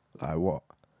 Like what?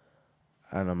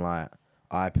 And I'm like,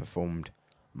 I performed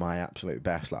my absolute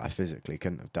best. Like I physically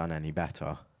couldn't have done any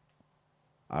better.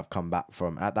 At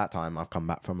that time I've come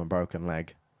back from a broken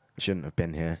leg. I shouldn't have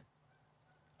been here.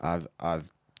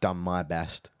 I've done my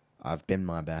best. I've been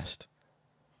my best.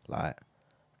 Like,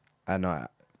 and I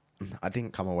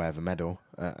didn't come away with a medal,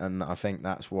 and I think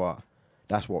that's what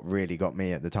really got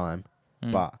me at the time.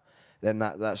 But then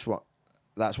that's what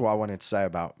I wanted to say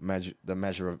about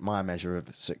my measure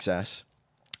of success.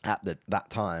 At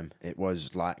that time, it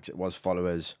was likes, it was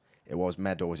followers, it was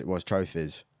medals, it was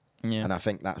trophies, Yeah. and I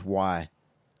think that's why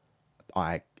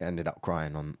I ended up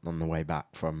crying on the way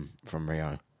back from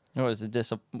Rio. What was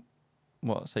the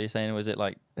What? So you're saying was it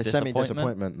like It's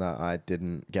semi-disappointment that I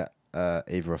didn't get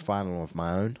either a final of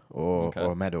my own or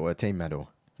a medal, or a team medal.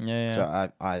 Yeah.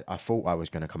 So I thought I was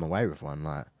going to come away with one,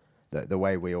 like the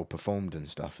way we all performed and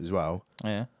stuff as well.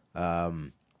 Yeah.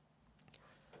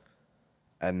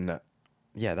 and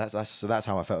yeah, that's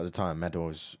how I felt at the time.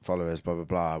 Medals, followers, blah blah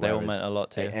blah. They all whereas- meant a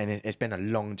lot to you. and it's been a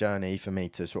long journey for me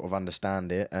to sort of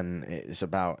understand it, and it's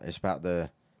about the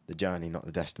journey, not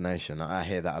the destination. I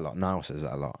hear that a lot. Niall says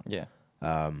that a lot. Yeah.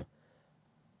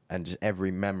 And just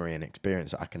every memory and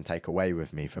experience that I can take away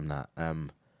with me from that.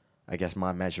 I guess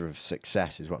my measure of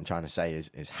success is what I'm trying to say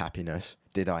is happiness.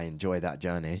 Did I enjoy that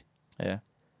journey? Yeah.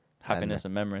 Happiness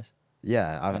and memories.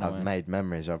 Yeah, In a I've way. made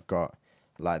memories. I've got,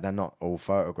 like, they're not all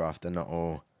photographed. They're not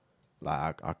all,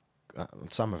 like,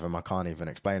 some of them I can't even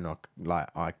explain. Or, like,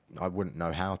 I wouldn't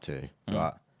know how to,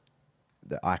 but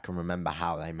that I can remember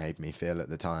how they made me feel at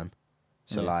the time.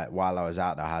 So, Yeah. like, while I was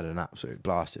out there, I had an absolute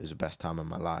blast. It was the best time of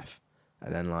my life.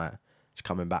 And then, like, just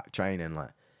coming back training,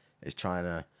 like, it's trying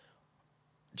to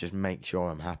just make sure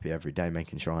I'm happy every day,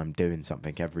 making sure I'm doing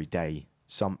something every day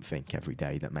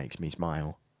that makes me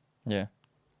smile. Yeah.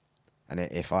 And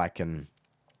if I can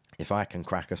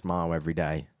crack a smile every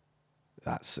day,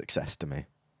 that's success to me.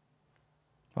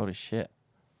 Holy shit.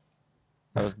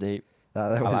 That was deep.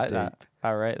 That I was like deep. that.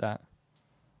 I rate that.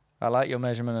 I like your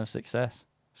measurement of success.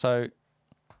 So,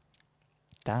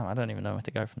 damn, I don't even know where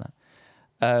to go from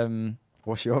that.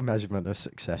 What's your measurement of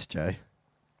success, Jay?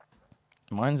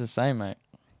 Mine's the same, mate.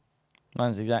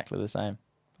 Mine's exactly the same.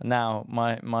 Now,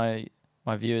 my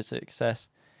view of success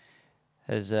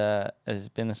has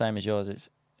been the same as yours. It's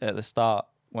at the start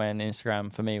when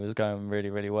Instagram for me was going really,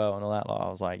 really well and all that. Like, I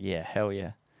was like, yeah, hell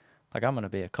yeah. Like, I'm gonna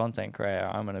be a content creator.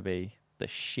 I'm gonna be the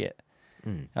shit.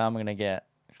 And I'm gonna get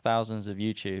thousands of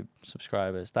YouTube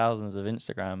subscribers, thousands of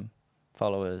Instagram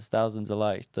followers, thousands of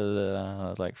likes. Da, da, da, da. I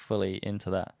was like fully into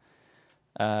that.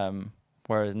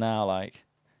 Whereas now, like,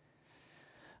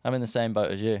 I'm in the same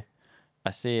boat as you. I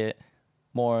see it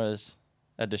more as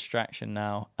a distraction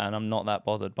now, and I'm not that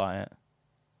bothered by it.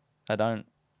 I don't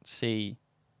see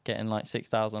getting like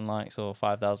 6,000 likes or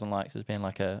 5,000 likes as being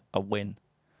like a win.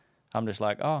 I'm just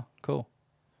like, oh, cool.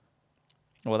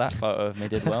 Well, that photo of me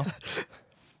did well.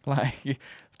 Like,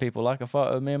 people like a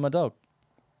photo of me and my dog.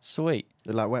 Sweet.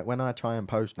 Like when I try and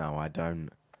post now, I don't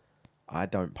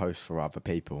post for other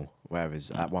people.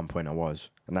 Whereas at one point I was,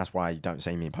 and that's why you don't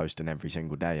see me posting every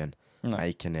single day and No.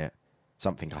 making it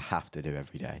something I have to do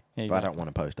every day. Yeah, If I don't exactly. want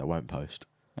to post, I won't post.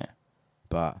 Yeah.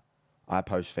 But I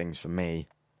post things for me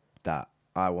that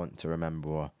I want to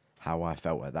remember how I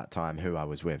felt at that time, who I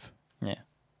was with. Yeah.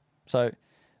 So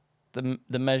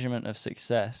the measurement of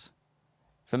success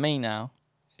for me now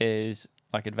is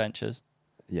like adventures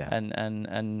Yeah.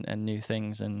 and new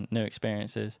things and new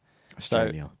experiences.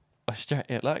 Australia.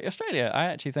 Australia, I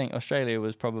actually think Australia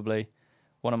was probably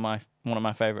one of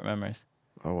my favorite memories.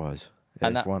 I was.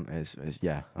 And If that- one is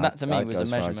yeah. that to me I'd was go a as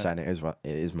far as measurement. saying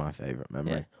it is my favourite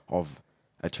memory of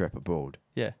a trip abroad.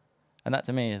 Yeah. And that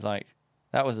to me is like,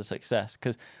 that was a success.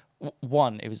 Because,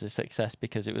 one, it was a success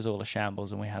because it was all a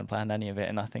shambles and we hadn't planned any of it.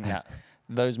 And I think that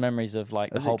those memories of like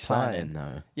It was the whole exciting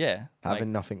planning. though. Yeah. Like,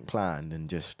 Having nothing planned and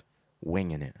just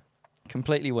winging it.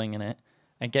 completely winging it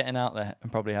and getting out there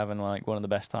and probably having like one of the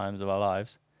best times of our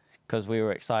lives because we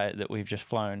were excited that we've just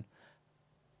flown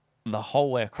the whole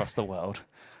way across the world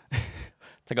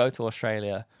to go to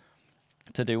Australia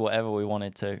to do whatever we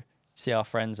wanted to, see our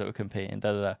friends that were competing,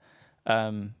 but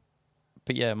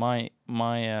yeah, my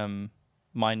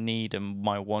need and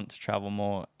my want to travel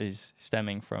more is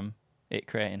stemming from it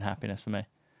creating happiness for me.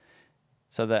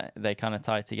 So that they kind of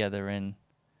tie together in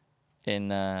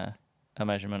a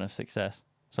measurement of success.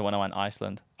 So when I went to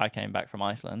Iceland, I came back from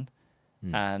Iceland,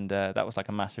 and that was like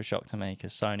a massive shock to me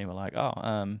because Sony were like, "Oh,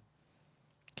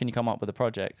 can you come up with a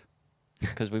project?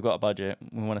 Because we've got a budget,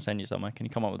 we want to send you somewhere. Can you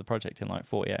come up with a project in like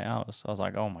 48 hours?" I was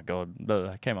like, "Oh my god!"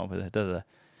 I came up with it. Should've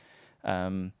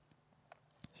And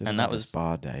that had a was-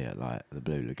 spa day at like the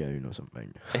Blue Lagoon or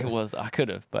something. It was. I could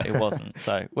have, but it wasn't.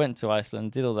 So went to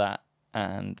Iceland, did all that,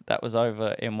 and that was over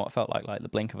in what felt like the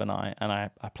blink of an eye. And I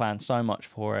planned so much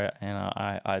for it, and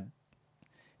I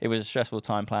it was a stressful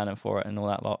time planning for it and all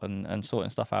that lot, and sorting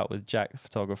stuff out with Jack, the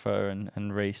photographer,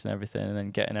 and Reese and everything, and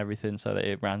then getting everything so that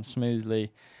it ran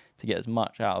smoothly to get as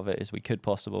much out of it as we could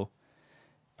possible.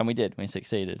 And we did. We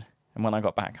succeeded. And when I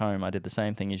got back home, I did the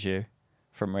same thing as you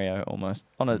from Rio, almost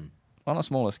on a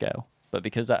smaller scale. But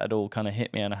because that had all kind of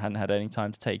hit me and I hadn't had any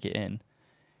time to take it in,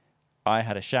 I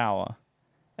had a shower,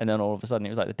 and then all of a sudden it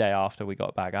was like the day after we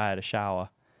got back. I had a shower,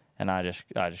 and I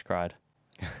just cried.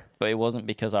 But it wasn't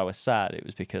because I was sad. It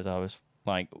was because I was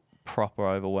like proper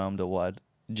overwhelmed at what had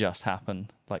just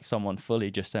happened. Like someone fully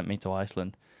just sent me to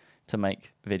Iceland to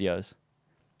make videos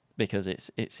because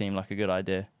it seemed like a good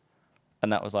idea.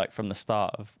 And that was like from the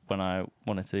start of when I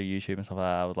wanted to do YouTube and stuff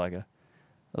like that. It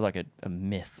was like a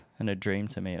myth and a dream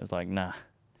to me. It was like, nah,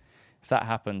 if that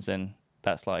happens, then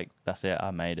that's it.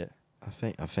 I made it.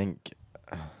 I think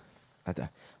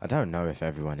I don't know if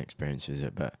everyone experiences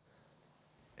it, but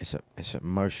it's an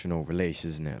emotional release,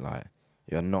 isn't it? Like,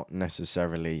 you're not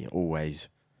necessarily always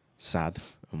sad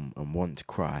and want to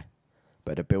cry,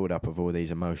 but the build up of all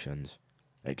these emotions,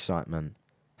 excitement,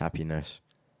 happiness,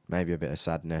 maybe a bit of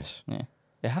sadness, Yeah,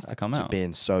 it has to come to out.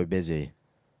 being so busy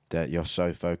that you're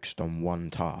so focused on one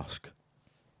task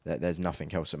that there's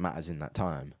nothing else that matters in that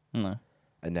time. No,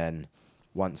 And then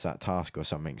once that task or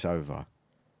something's over,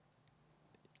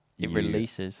 it you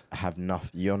releases.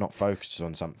 you're not focused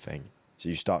on something, so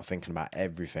you start thinking about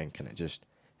everything, and it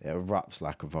erupts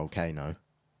like a volcano.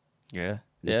 Yeah,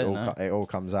 It all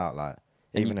comes out, like,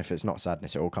 And even if it's not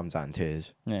sadness, it all comes out in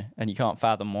tears. Yeah, and you can't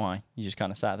fathom why. You just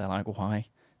kind of sat there like, why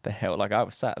the hell? Like, I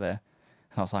was sat there,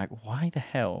 and I was like, why the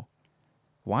hell?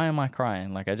 Why am I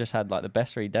crying? Like, I just had like the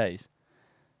best 3 days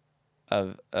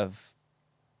of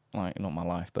like, not my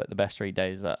life, but the best 3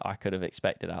 days that I could have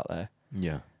expected out there.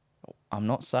 Yeah. I'm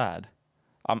not sad.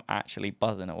 I'm actually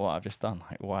buzzing at what I've just done.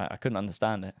 Like, why? I couldn't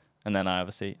understand it. And then I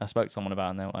spoke to someone about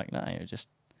it, and they were like, no, it was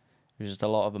just a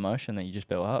lot of emotion that you just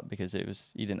built up because you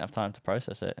didn't have time to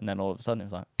process it. And then all of a sudden it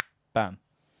was like, bam.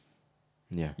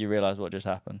 Yeah. You realize what just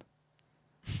happened.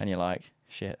 And you're like,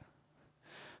 shit,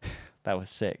 that was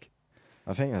sick.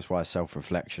 I think that's why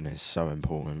self-reflection is so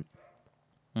important.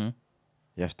 Mm.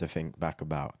 You have to think back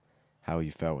about how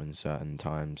you felt in certain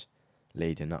times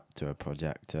leading up to a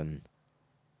project, and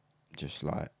just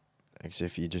like, because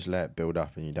if you just let it build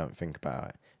up and you don't think about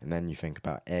it, and then you think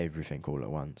about everything all at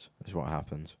once, that's what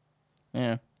happens.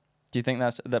 Yeah. Do you think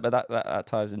that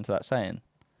ties into that saying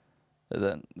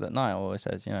that Niall always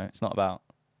says, you know, it's not about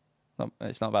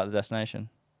the destination,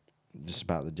 Just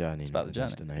about the journey, It's not about the the journey.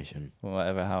 destination. or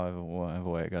whatever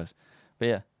way it goes. But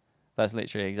yeah, that's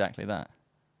literally exactly that.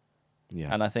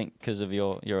 Yeah. And I think because of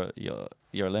your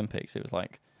Olympics, it was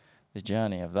like the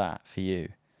journey of that for you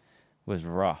was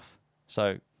rough.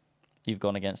 So you've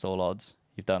gone against all odds.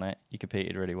 You've done it. You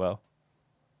competed really well.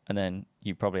 And then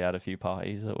you probably had a few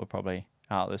parties that were probably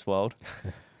out of this world.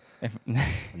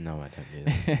 No, I don't do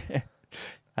that.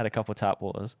 Had a couple tap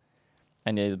waters.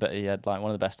 And you had like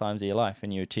one of the best times of your life,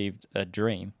 and you achieved a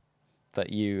dream that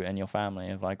you and your family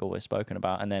have like always spoken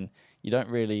about. And then you don't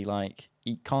really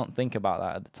you can't think about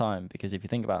that at the time, because if you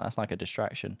think about it, that's like a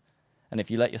distraction. And if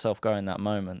you let yourself go in that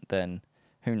moment, then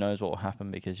who knows what will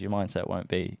happen, because your mindset won't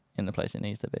be in the place it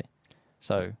needs to be.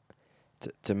 So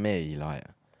To me, like,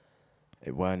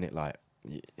 it weren't it like,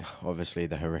 obviously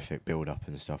the horrific build up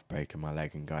and stuff, breaking my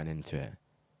leg and going into it.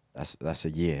 That's a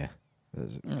year.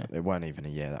 Yeah. It weren't even a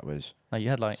year. That was you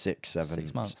had like 6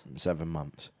 months. 7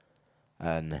 months,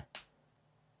 and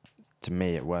to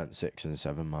me it weren't 6 and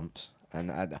 7 months.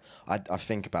 And I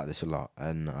think about this a lot,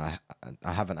 and I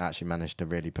haven't actually managed to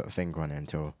really put a finger on it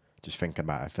until just thinking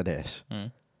about it for this.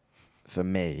 Mm. For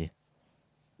me,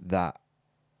 that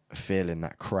feeling,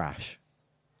 that crash,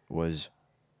 was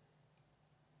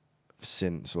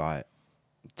since like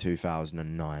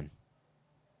 2009.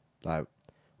 Like,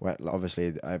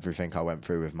 obviously everything I went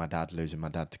through with my dad, losing my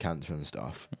dad to cancer and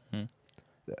stuff. Mm-hmm.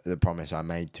 The promise I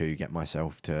made to get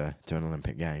myself to an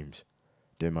Olympic Games,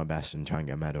 do my best and try and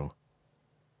get a medal.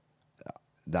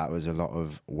 That was a lot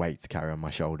of weight to carry on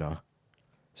my shoulder.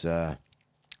 So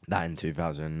that in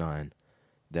 2009,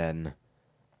 then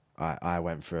I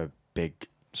went through a big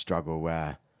struggle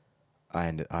where I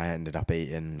ended up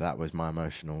eating. That was my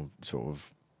emotional sort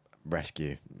of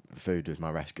rescue. Food was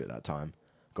my rescue at that time.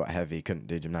 Got heavy, couldn't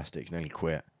do gymnastics, nearly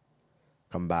quit.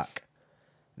 Come back.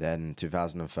 Then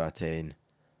 2013,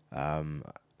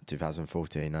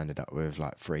 2014, I ended up with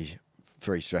like three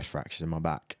stress fractures in my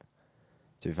back.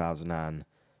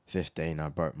 2015, I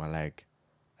broke my leg.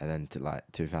 And then to like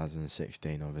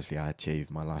 2016, obviously I achieved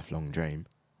my lifelong dream.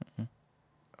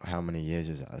 Mm-hmm. How many years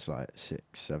is that? It's like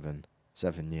 7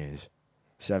 years.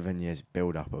 7 years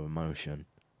build up of emotion.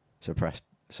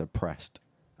 Suppressed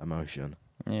emotion.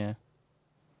 Yeah.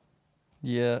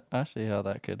 Yeah, I see how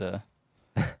that could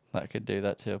do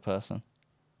that to a person.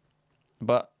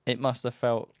 But it must have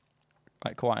felt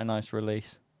like quite a nice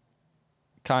release.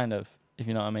 Kind of, if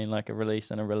you know what I mean, like a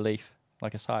release and a relief,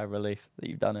 like a sigh of relief that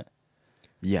you've done it.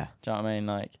 Yeah. Do you know what I mean?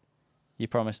 Like, you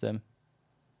promised him,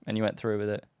 and you went through with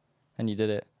it, and you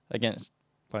did it against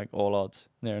like all odds,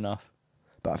 near enough.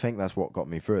 But I think that's what got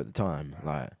me through at the time,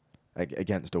 like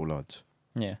against all odds.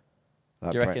 Yeah.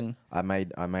 Like, Do you reckon? I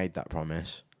made that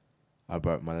promise. I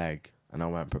broke my leg, and I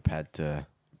weren't prepared to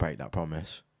break that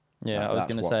promise. Yeah, I was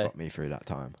going to say. That's what got me through that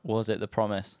time. Was it the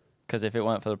promise? Because if it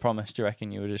weren't for the promise, do you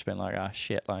reckon you would have just been like, ah,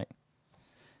 shit, like,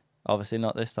 obviously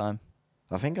not this time.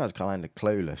 I think I was kind of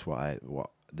clueless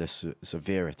what the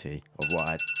severity of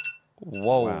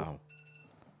Whoa. Wow.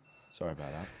 Sorry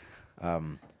about that.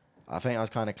 I think I was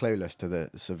kind of clueless to the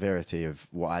severity of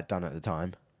what I'd done at the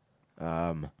time.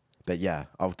 But yeah,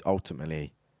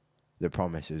 ultimately, the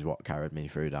promise is what carried me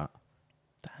through that.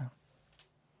 Damn.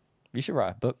 You should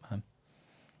write a book, man.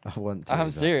 I want to. I'm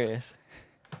but serious.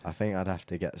 I think I'd have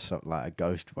to get something like a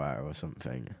ghostwriter or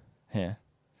something. Yeah.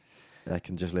 They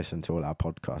can just listen to all our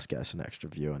podcasts, get us an extra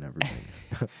view and everything.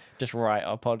 Just write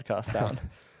our podcast down.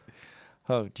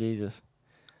 Oh, Jesus.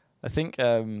 I think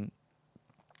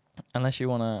unless you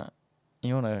wanna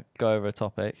go over a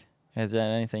topic, is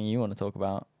there anything you want to talk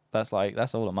about? That's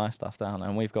all of my stuff down,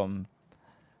 and we've gone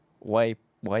way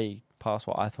past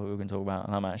what I thought we were going to talk about,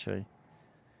 and I'm actually.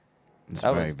 It's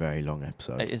a very, very long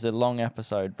episode. It is a long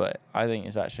episode, but I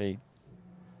think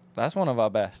that's one of our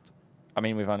best. I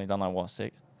mean, we've only done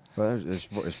 6. Well,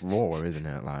 it's raw, isn't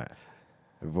it? Like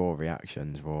raw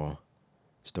reactions, raw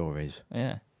stories.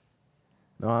 Yeah.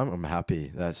 No, I'm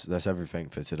happy. That's everything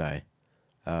for today.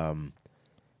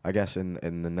 I guess in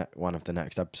the one of the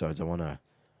next episodes, I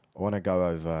wanna go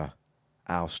over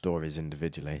our stories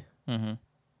individually. Mhm.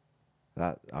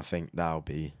 I think that'll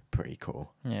be pretty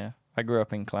cool. Yeah. I grew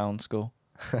up in clown school,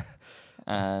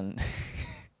 and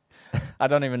I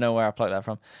don't even know where I plucked that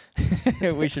from.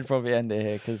 We should probably end it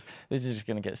here because this is just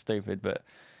going to get stupid. But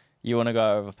you want to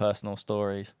go over personal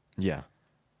stories. Yeah.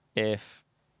 If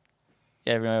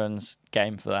everyone's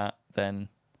game for that, then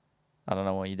I don't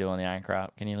know what you do on the Anchor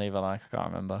app. Can you leave a like? I can't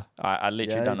remember. I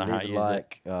literally don't know how to use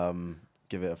it.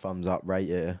 Give it a thumbs up, rate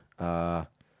it, and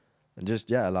just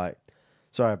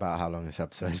sorry about how long this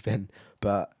episode's been,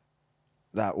 but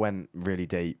that went really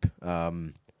deep.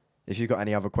 If you've got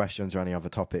any other questions or any other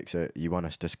topics that you want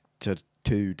us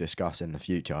to discuss in the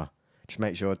future, just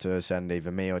make sure to send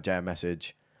either me or Jay a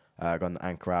message. Go on the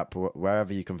Anchor app,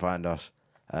 wherever you can find us,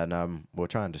 and we'll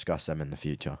try and discuss them in the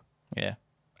future. Yeah.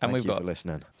 Thank you for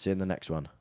listening. See you in the next one.